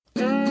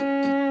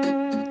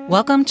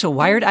Welcome to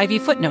Wired Ivy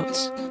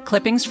Footnotes,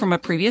 clippings from a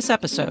previous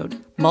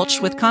episode,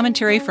 mulched with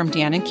commentary from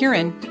Dan and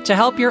Kieran to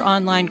help your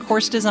online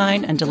course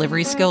design and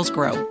delivery skills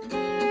grow.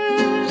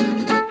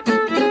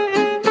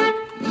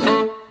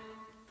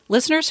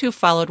 Listeners who've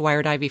followed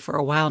Wired Ivy for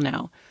a while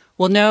now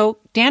will know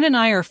Dan and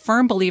I are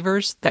firm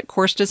believers that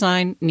course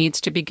design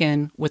needs to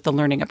begin with the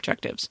learning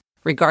objectives,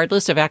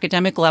 regardless of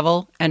academic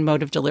level and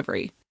mode of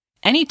delivery.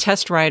 Any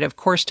test ride of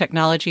course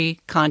technology,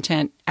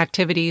 content,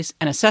 activities,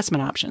 and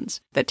assessment options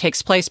that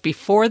takes place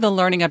before the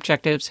learning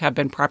objectives have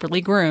been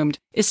properly groomed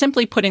is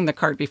simply putting the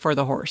cart before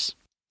the horse.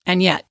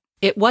 And yet,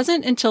 it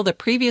wasn't until the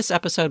previous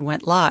episode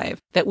went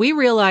live that we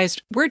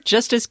realized we're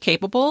just as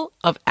capable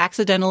of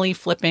accidentally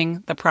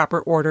flipping the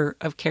proper order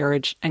of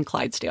carriage and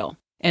Clydesdale.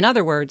 In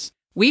other words,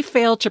 we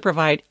failed to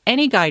provide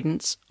any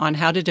guidance on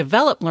how to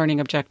develop learning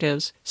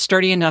objectives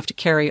sturdy enough to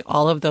carry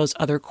all of those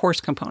other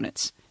course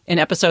components. In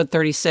episode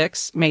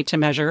 36, Made to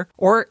Measure,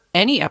 or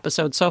any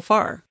episode so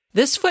far.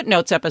 This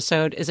Footnotes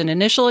episode is an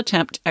initial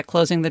attempt at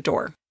closing the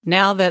door,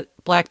 now that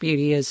Black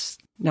Beauty is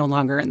no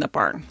longer in the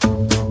barn.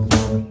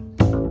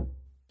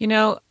 You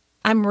know,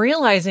 I'm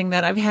realizing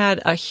that I've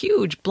had a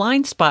huge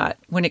blind spot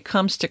when it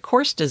comes to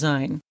course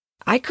design.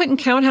 I couldn't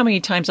count how many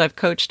times I've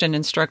coached an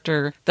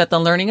instructor that the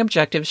learning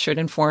objectives should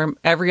inform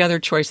every other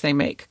choice they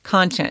make,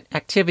 content,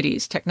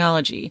 activities,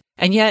 technology.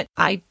 And yet,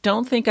 I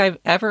don't think I've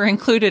ever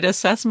included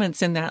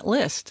assessments in that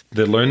list.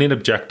 The learning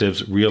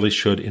objectives really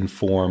should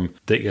inform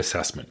the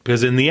assessment.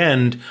 Because in the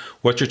end,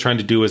 what you're trying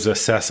to do is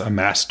assess a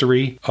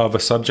mastery of a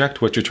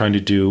subject. What you're trying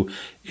to do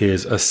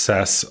is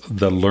assess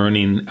the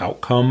learning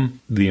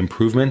outcome, the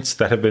improvements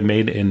that have been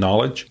made in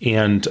knowledge.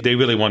 And they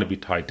really want to be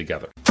tied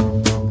together.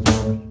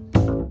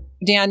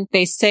 Dan,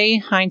 they say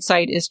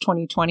hindsight is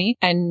 20/20.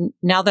 And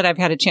now that I've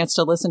had a chance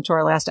to listen to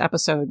our last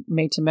episode,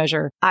 Made to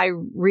Measure, I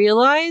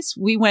realize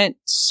we went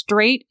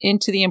straight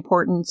into the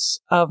importance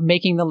of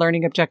making the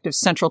learning objectives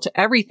central to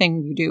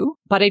everything you do.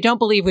 But I don't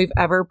believe we've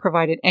ever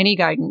provided any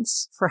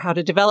guidance for how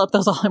to develop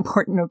those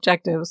all-important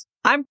objectives.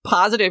 I'm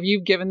positive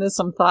you've given this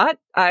some thought.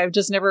 I've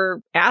just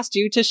never asked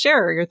you to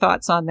share your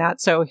thoughts on that.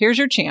 So here's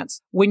your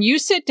chance. When you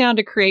sit down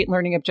to create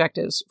learning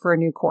objectives for a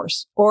new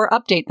course or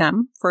update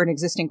them for an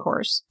existing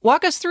course,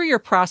 walk us through your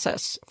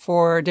process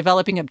for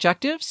developing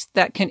objectives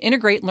that can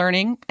integrate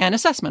learning and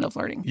assessment of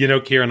learning. You know,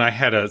 Kieran, I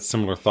had a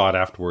similar thought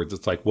afterwards.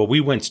 It's like, well,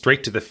 we went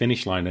straight to the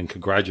finish line and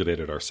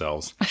congratulated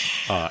ourselves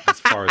as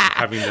far as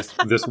having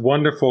this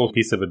wonderful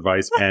piece of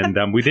advice. And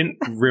we didn't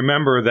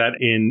remember that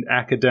in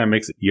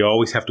academics, you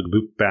always have to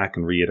loop back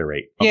and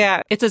reiterate.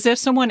 Yeah, it's as if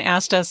someone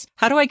asked us,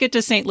 how do I get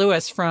to St.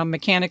 Louis from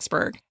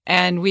Mechanicsburg?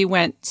 And we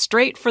went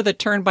straight for the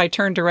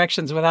turn-by-turn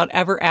directions without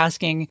ever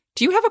asking,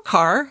 do you have a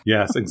car?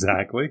 Yes,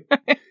 exactly.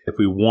 If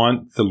we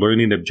want the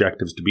learning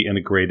objectives to be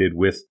integrated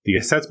with the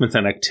assessments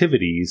and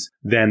activities,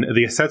 then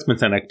the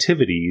assessments and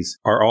activities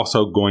are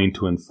also going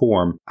to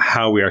inform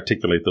how we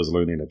articulate those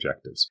learning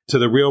objectives. To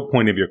the real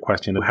point of your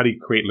question, how do you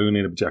create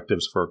learning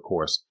objectives for a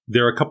course?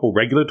 There are a couple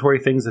regulatory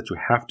things that you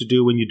have to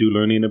do when you do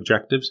learning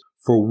objectives.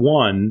 For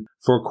one,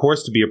 for a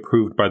course to be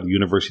approved by the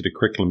University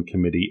Curriculum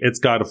Committee, it's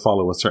got to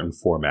follow a certain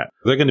format.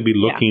 They're going to be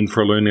looking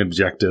for learning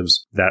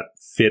objectives that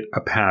fit a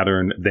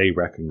pattern they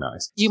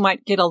recognize. You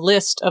might get a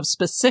list of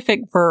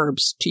specific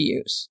verbs to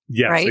use.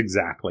 Yes, right?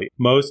 Exactly.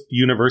 Most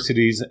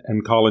universities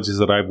and colleges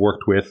that I've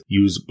worked with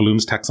use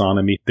Bloom's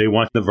taxonomy. They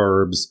want the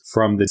verbs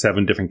from the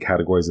 7 different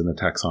categories in the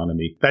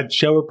taxonomy that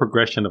show a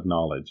progression of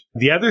knowledge.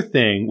 The other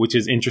thing, which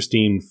is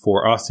interesting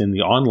for us in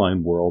the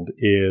online world,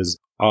 is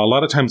a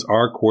lot of times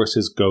our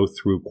courses go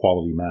through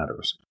Quality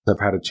Matters. I've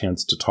had a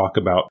chance to talk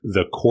about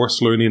the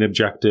course learning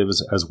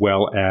objectives as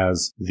well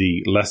as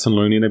the lesson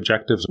learning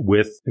objectives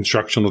with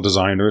instructional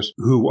designers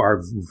who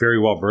are very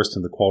well versed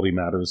in the Quality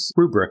Matters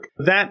rubric.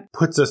 That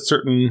puts a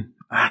certain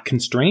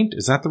constraint.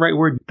 Is that the right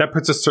word? That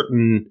puts a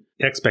certain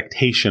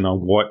expectation on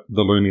what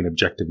the learning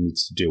objective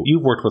needs to do.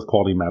 You've worked with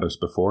Quality Matters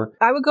before.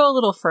 I would go a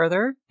little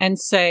further and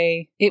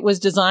say it was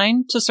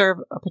designed to serve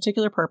a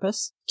particular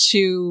purpose,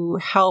 to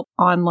help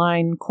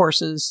online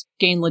courses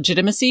gain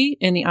legitimacy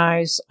in the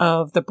eyes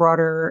of the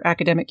broader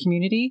academic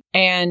community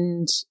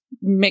and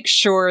make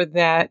sure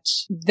that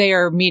they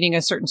are meeting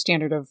a certain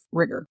standard of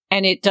rigor.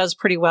 And it does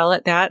pretty well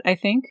at that, I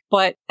think.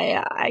 But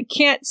I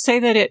can't say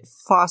that it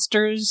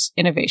fosters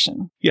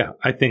innovation. Yeah,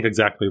 I think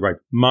exactly right.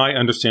 My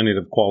understanding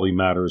of Quality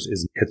Matters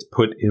is it's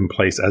put in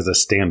place as a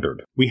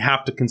standard. We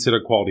have to consider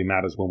Quality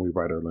Matters when we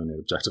write our learning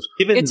objectives.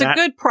 It's a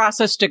good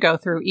process to go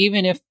through,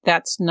 even if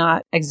that's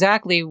not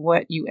exactly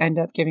what you end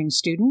up giving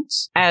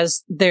students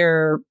as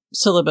their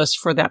syllabus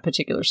for that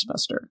particular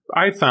semester.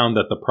 I found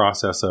that the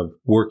process of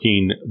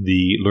working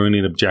the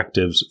learning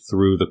objectives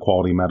through the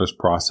Quality Matters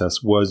process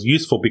was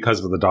useful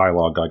because of the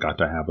dialogue I got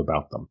to have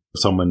about them.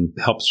 Someone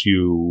helps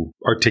you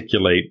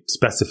articulate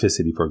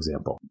specificity, for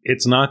example.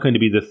 It's not going to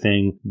be the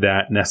thing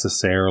that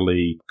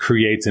necessarily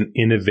creates an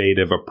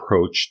innovative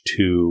approach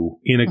to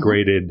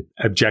integrated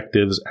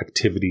objectives,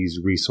 activities,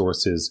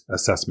 resources,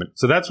 assessment.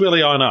 So that's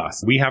really on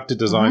us. We have to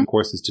design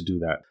courses to do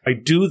that. I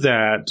do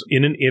that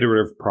in an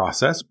iterative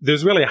process.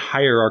 There's really a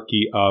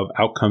hierarchy of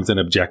outcomes and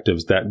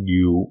objectives that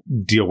you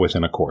deal with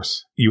in a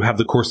course. You have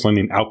the course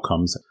learning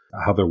outcomes,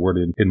 how they're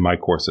worded in my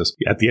courses.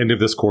 At the end of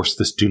this course,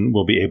 the student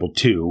will be able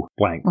to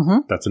blank.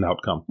 That's an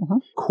outcome.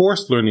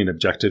 Course learning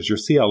objectives, your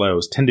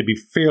CLOs, tend to be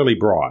fairly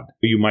broad.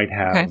 You might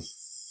have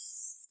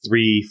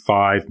 3,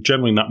 5,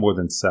 generally not more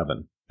than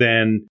 7.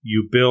 Then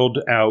you build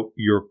out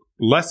your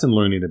lesson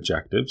learning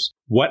objectives.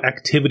 What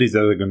activities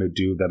are they going to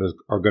do that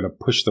are going to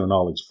push their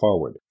knowledge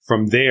forward?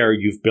 From there,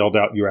 you've built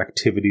out your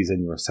activities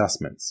and your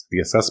assessments. The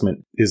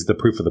assessment is the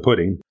proof of the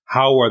pudding.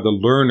 How are the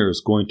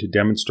learners going to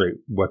demonstrate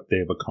what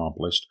they've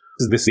accomplished?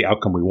 Is this the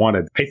outcome we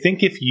wanted? I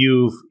think if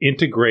you've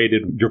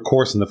integrated your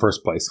course in the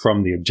first place,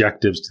 from the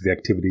objectives to the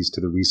activities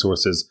to the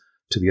resources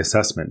to the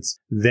assessments,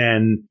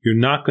 then you're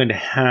not going to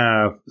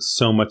have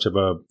so much of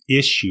a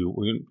issue.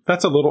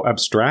 That's a little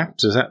abstract.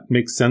 Does that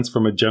make sense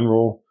from a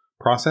general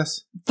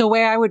process? The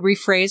way I would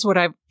rephrase what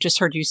I've just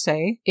heard you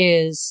say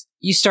is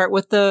you start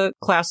with the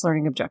class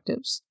learning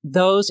objectives.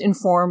 Those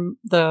inform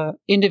the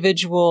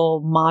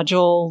individual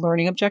module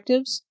learning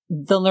objectives.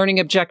 The learning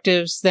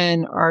objectives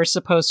then are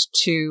supposed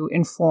to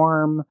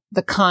inform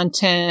the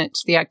content,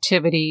 the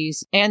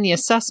activities, and the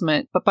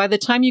assessment. But by the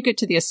time you get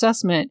to the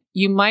assessment,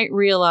 you might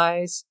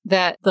realize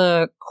that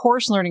the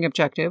course learning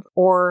objective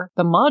or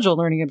the module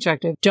learning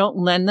objective don't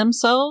lend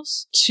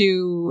themselves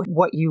to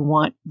what you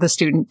want the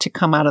student to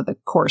come out of the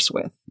course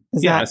with.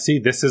 See,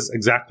 this is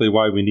exactly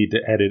why we need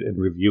to edit and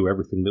review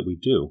everything that we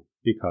do,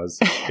 because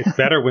it's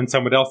better when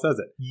someone else says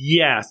it.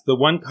 Yes, the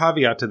one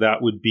caveat to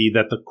that would be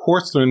that the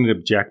course learning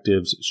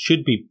objectives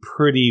should be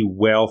pretty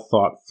well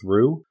thought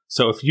through.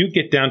 So if you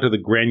get down to the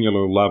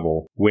granular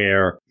level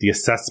where the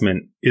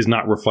assessment is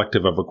not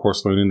reflective of a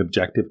course learning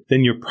objective,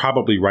 then you're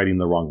probably writing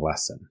the wrong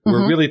lesson.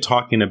 We're really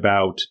talking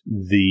about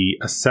the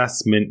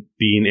assessment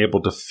being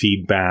able to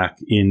feed back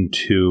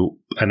into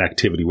an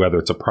activity, whether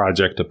it's a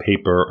project, a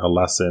paper, a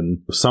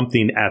lesson,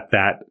 something at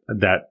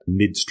that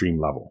midstream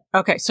level.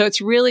 Okay, so it's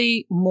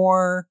really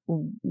more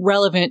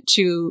relevant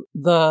to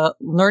the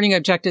learning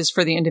objectives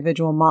for the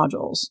individual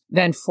modules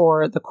than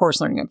for the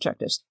course learning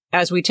objectives.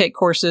 As we take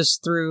courses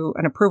through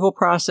an approval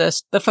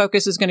process, the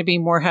focus is going to be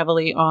more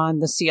heavily on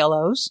the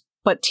CLOs.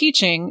 But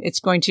teaching, it's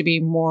going to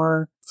be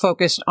more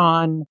focused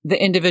on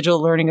the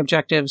individual learning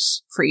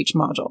objectives for each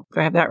module. Do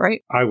I have that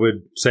right? I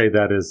would say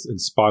that is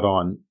spot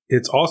on.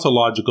 It's also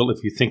logical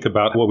if you think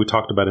about what we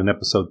talked about in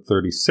episode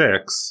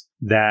 36,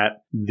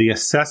 that the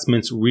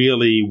assessments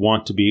really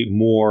want to be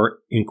more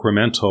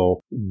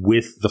incremental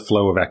with the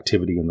flow of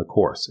activity in the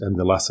course and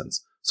the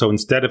lessons. So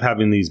instead of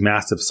having these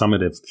massive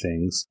summative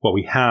things, what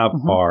we have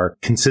are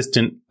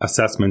consistent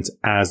assessments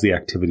as the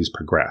activities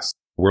progress.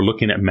 We're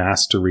looking at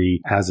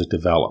mastery as it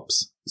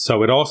develops.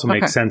 So it also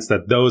makes sense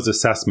that those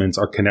assessments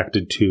are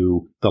connected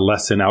to the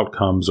lesson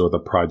outcomes or the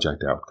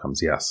project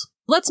outcomes. Yes.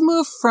 Let's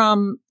move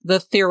from the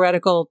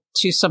theoretical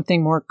to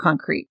something more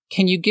concrete.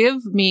 Can you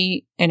give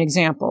me an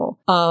example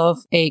of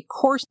a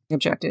course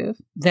objective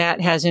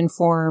that has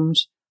informed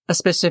a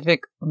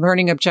specific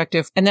learning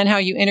objective, and then how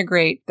you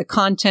integrate the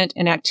content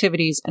and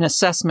activities and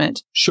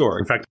assessment? Sure.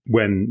 In fact,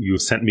 when you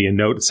sent me a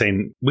note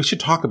saying, we should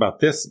talk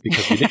about this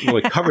because we didn't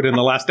really cover it in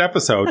the last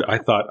episode, I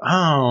thought,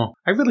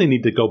 I really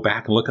need to go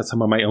back and look at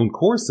some of my own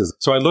courses.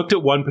 So I looked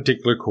at one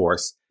particular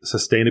course,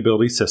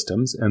 Sustainability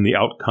Systems, and the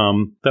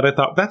outcome that I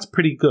thought that's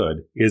pretty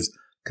good is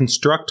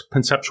construct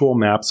conceptual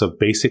maps of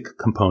basic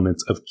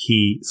components of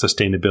key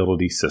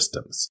sustainability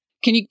systems.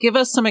 Can you give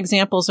us some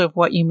examples of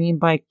what you mean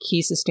by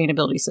key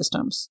sustainability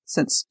systems,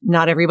 since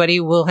not everybody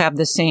will have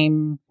the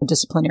same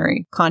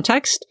disciplinary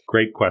context?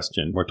 Great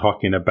question. We're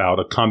talking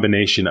about a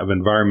combination of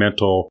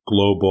environmental,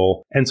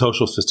 global, and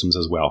social systems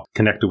as well,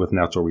 connected with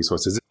natural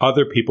resources.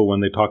 Other people,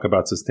 when they talk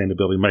about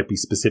sustainability, might be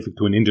specific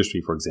to an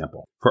industry, for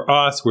example. For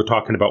us, we're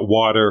talking about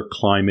water,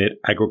 climate,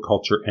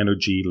 agriculture,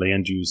 energy,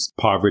 land use,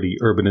 poverty,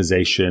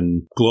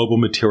 urbanization, global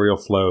material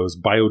flows,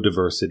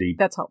 biodiversity.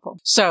 That's helpful.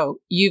 So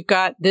you've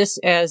got this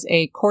as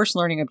a course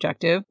learning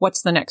objective.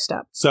 What's the next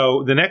step?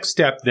 So the next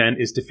step then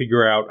is to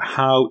figure out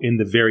how in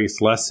the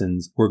various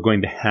lessons we're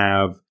going to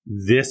have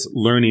this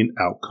learning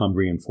outcome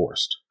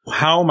reinforced.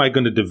 How am I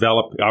going to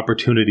develop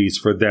opportunities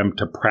for them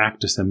to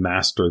practice and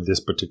master this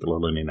particular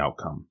learning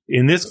outcome?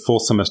 In this full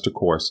semester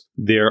course,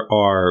 there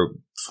are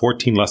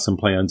 14 lesson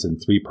plans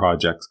and 3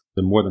 projects.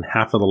 And more than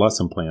half of the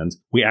lesson plans,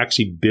 we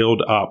actually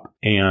build up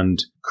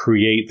and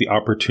create the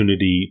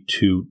opportunity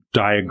to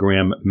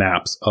diagram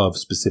maps of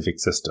specific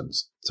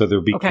systems. So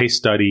there'll be case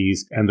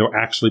studies and there'll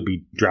actually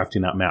be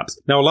drafting out maps.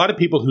 Now, a lot of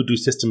people who do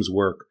systems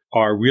work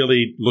are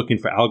really looking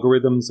for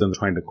algorithms and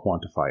trying to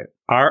quantify it.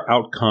 Our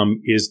outcome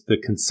is the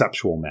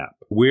conceptual map.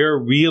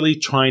 We're really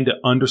trying to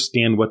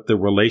understand what the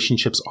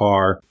relationships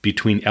are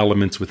between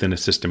elements within a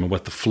system and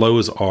what the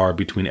flows are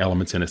between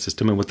elements in a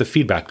system and what the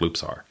feedback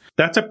loops are.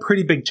 That's a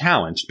pretty big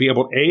challenge to be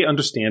able to A,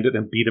 understand it,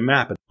 and B, to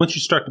map it. Once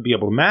you start to be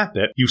able to map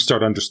it, you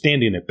start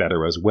understanding it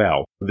better as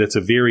well. That's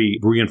a very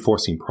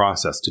reinforcing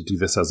process to do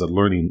this as a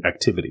learning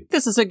activity.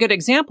 This is a good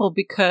example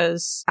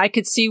because I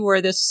could see where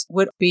this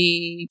would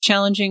be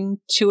challenging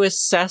to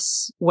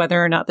assess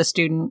whether or not the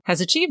student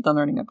has achieved the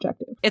learning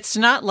objective. It's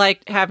not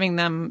like having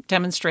them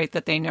demonstrate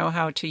that they know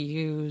how to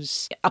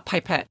use a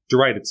pipette.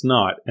 You're right, it's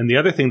not. And the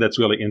other thing that's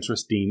really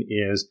interesting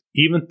is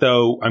even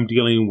though I'm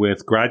dealing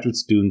with graduate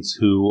students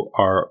who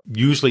are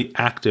usually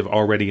active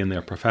already in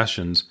their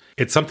professions,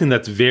 it's something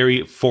that's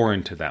very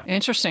foreign to them.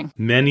 Interesting.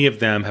 Many of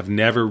them have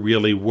never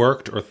really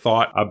worked or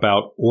thought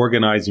about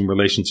organizing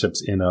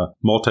relationships in a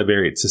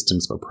multivariate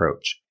systems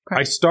approach.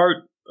 Okay. I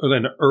start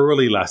an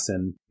early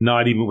lesson,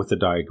 not even with the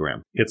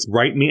diagram. It's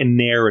write me a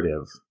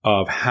narrative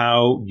of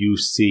how you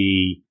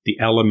see the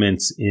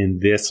elements in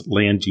this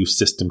land use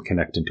system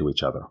connecting to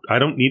each other. I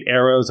don't need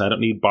arrows. I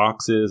don't need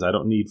boxes. I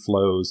don't need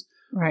flows.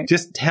 Right.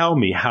 Just tell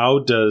me,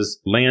 how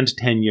does land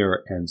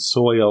tenure and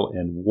soil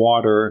and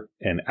water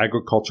and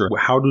agriculture,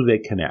 how do they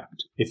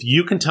connect? If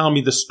you can tell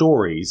me the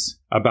stories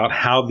about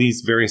how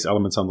these various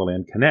elements on the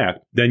land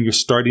connect, then you're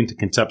starting to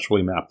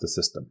conceptually map the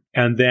system.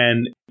 And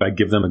then I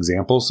give them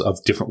examples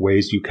of different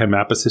ways you can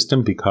map a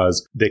system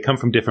because they come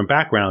from different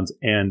backgrounds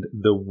and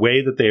the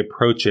way that they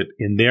approach it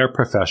in their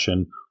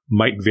profession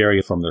might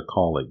vary from their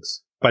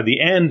colleagues. By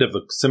the end of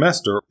the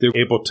semester, they're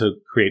able to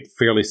create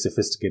fairly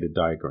sophisticated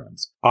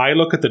diagrams. I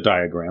look at the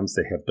diagrams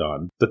they have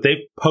done, but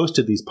they've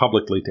posted these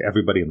publicly to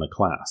everybody in the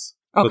class.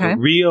 Okay. So the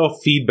real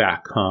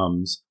feedback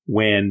comes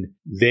when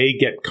they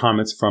get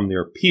comments from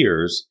their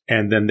peers,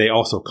 and then they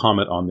also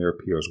comment on their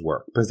peers'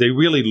 work, because they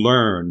really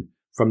learn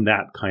from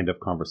that kind of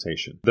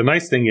conversation. The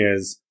nice thing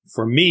is,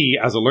 for me,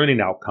 as a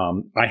learning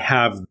outcome, I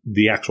have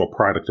the actual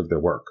product of their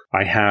work.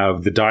 I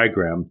have the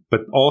diagram,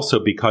 but also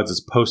because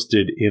it's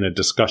posted in a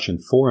discussion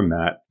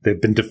format,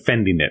 they've been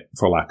defending it,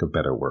 for lack of a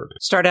better word.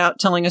 Start out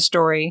telling a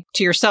story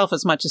to yourself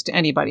as much as to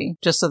anybody,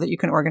 just so that you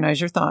can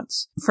organize your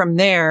thoughts. From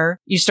there,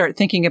 you start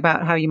thinking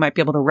about how you might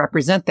be able to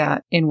represent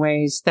that in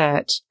ways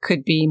that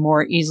could be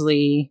more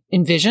easily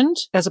envisioned,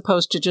 as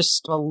opposed to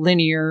just a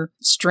linear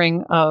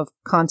string of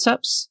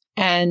concepts.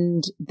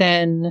 And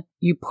then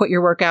you put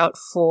your work out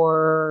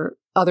for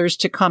others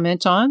to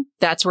comment on.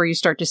 That's where you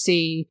start to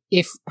see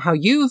if how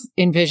you've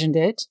envisioned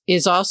it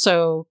is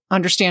also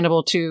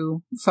understandable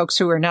to folks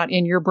who are not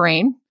in your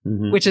brain,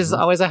 which is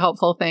always a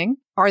helpful thing.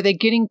 Are they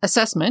getting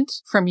assessment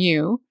from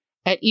you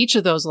at each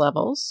of those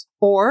levels?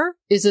 Or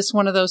is this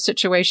one of those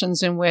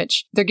situations in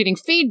which they're getting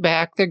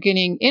feedback, they're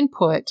getting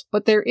input,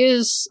 but there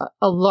is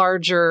a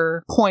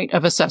larger point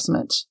of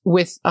assessment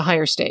with a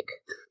higher stake?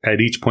 At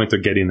each point, they're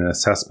getting an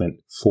assessment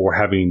for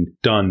having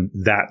done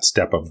that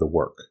step of the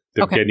work.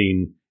 They're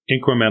getting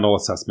incremental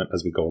assessment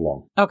as we go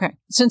along. Okay.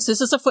 Since this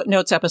is a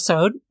footnotes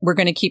episode, we're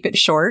going to keep it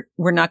short.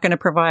 We're not going to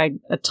provide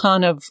a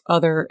ton of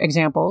other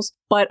examples,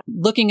 but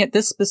looking at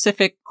this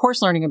specific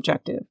course learning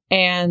objective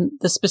and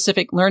the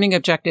specific learning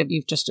objective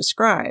you've just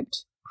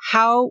described,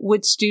 how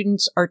would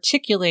students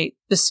articulate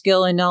the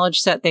skill and knowledge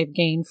set they've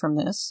gained from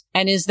this?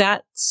 And is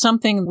that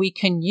something we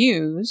can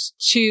use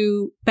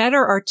to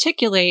better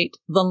articulate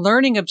the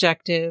learning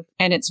objective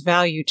and its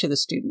value to the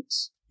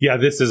students? Yeah,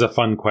 this is a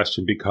fun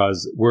question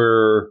because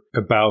we're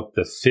about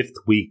the 5th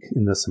week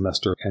in the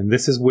semester. And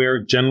this is where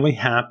it generally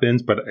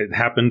happens, but it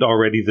happened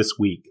already this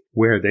week,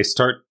 where they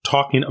start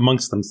talking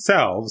amongst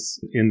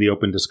themselves in the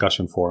open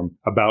discussion forum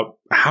about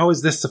how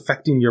is this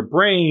affecting your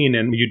brain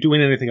and are you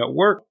doing anything at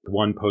work?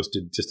 One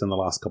posted just in the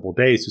last couple of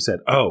days who said,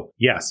 oh,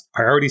 yes,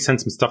 I already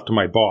sent some stuff to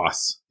my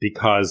boss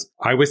because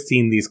I was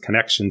seeing these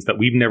connections that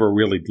we've never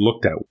really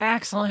looked at.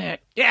 Excellent.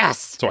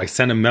 Yes. So I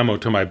sent a memo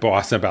to my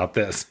boss about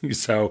this.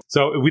 So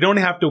we don't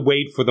have to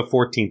wait for the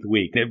 14th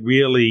week. It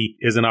really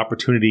is an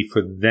opportunity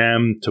for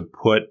them to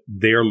put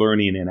their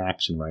learning in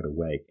action right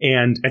away.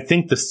 And I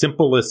think the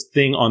simplest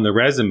thing on the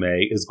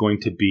resume is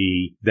going to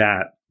be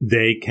that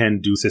they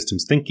can do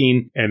systems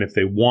thinking. And if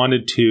they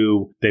wanted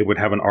to, they would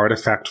have an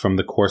artifact from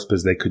the course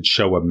because they could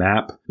show a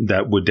map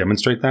that would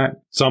demonstrate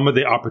that. Some of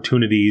the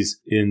opportunities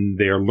in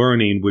their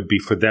learning would be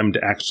for them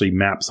to actually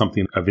map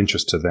something of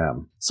interest to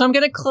them. So I'm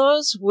going to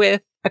close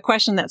with a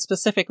question that's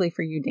specifically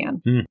for you,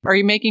 Dan. Are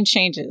you making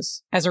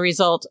changes as a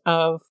result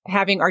of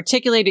having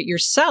articulated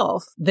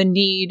yourself the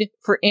need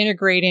for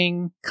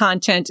integrating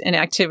content and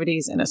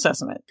activities in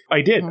assessment?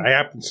 I did.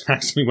 I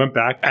actually went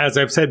back. As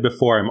I've said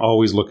before, I'm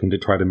always looking to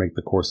try to make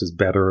the courses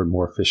better and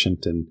more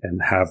efficient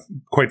and have,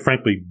 quite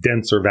frankly,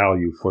 denser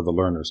value for the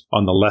learners.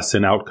 On the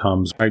lesson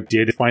outcomes, I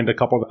did find a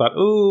couple that thought,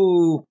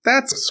 ooh,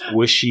 that's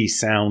squishy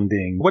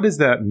sounding. What does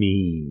that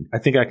mean? I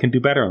think I can do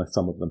better on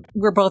some of them.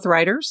 We're both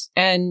writers,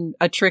 and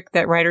a trick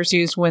that writers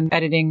use when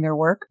editing their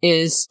work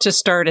is to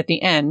start at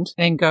the end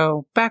and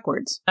go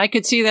backwards. I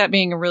could see that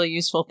being a really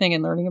useful thing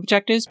in learning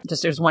objectives.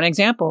 Just there's one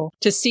example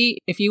to see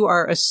if you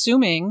are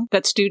assuming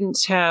that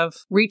students have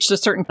reached a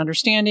certain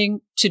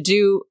understanding to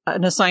do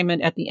an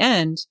assignment at the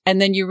end,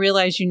 and then you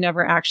realize you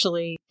never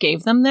actually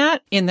gave them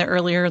that in the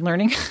earlier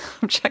learning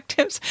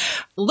objectives.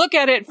 Look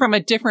at it from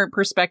a different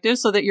perspective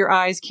so that your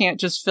eyes can't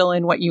just fill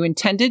in what you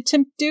intended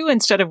to do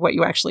instead of what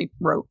you actually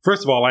wrote.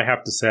 First of all, I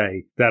have to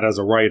say that as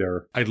a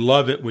writer, I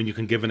love it when you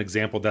can give an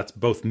example that's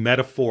both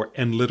metaphor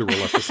and literal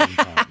at the same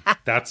time.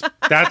 That's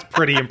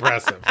pretty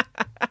impressive.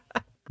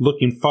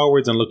 Looking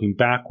forwards and looking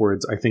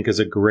backwards, I think, is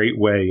a great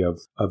way of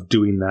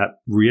doing that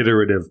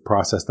reiterative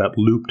process, that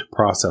looped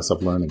process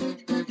of learning.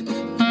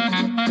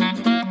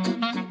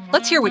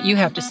 Let's hear what you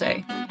have to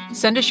say.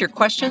 Send us your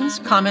questions,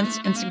 comments,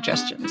 and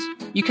suggestions.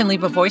 You can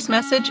leave a voice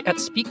message at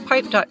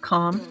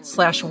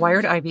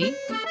speakpipe.com/wiredivy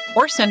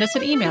or send us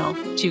an email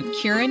to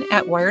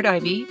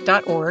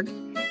Kieran@wiredivy.org.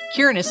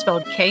 Kieran is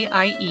spelled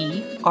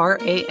Kieran, or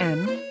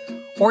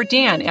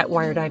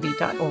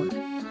Dan@wiredivy.org.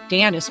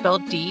 Dan is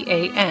spelled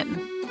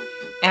Dan.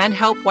 And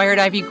help Wired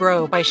Ivy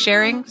grow by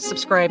sharing,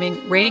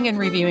 subscribing, rating, and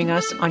reviewing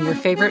us on your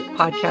favorite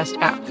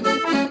podcast app.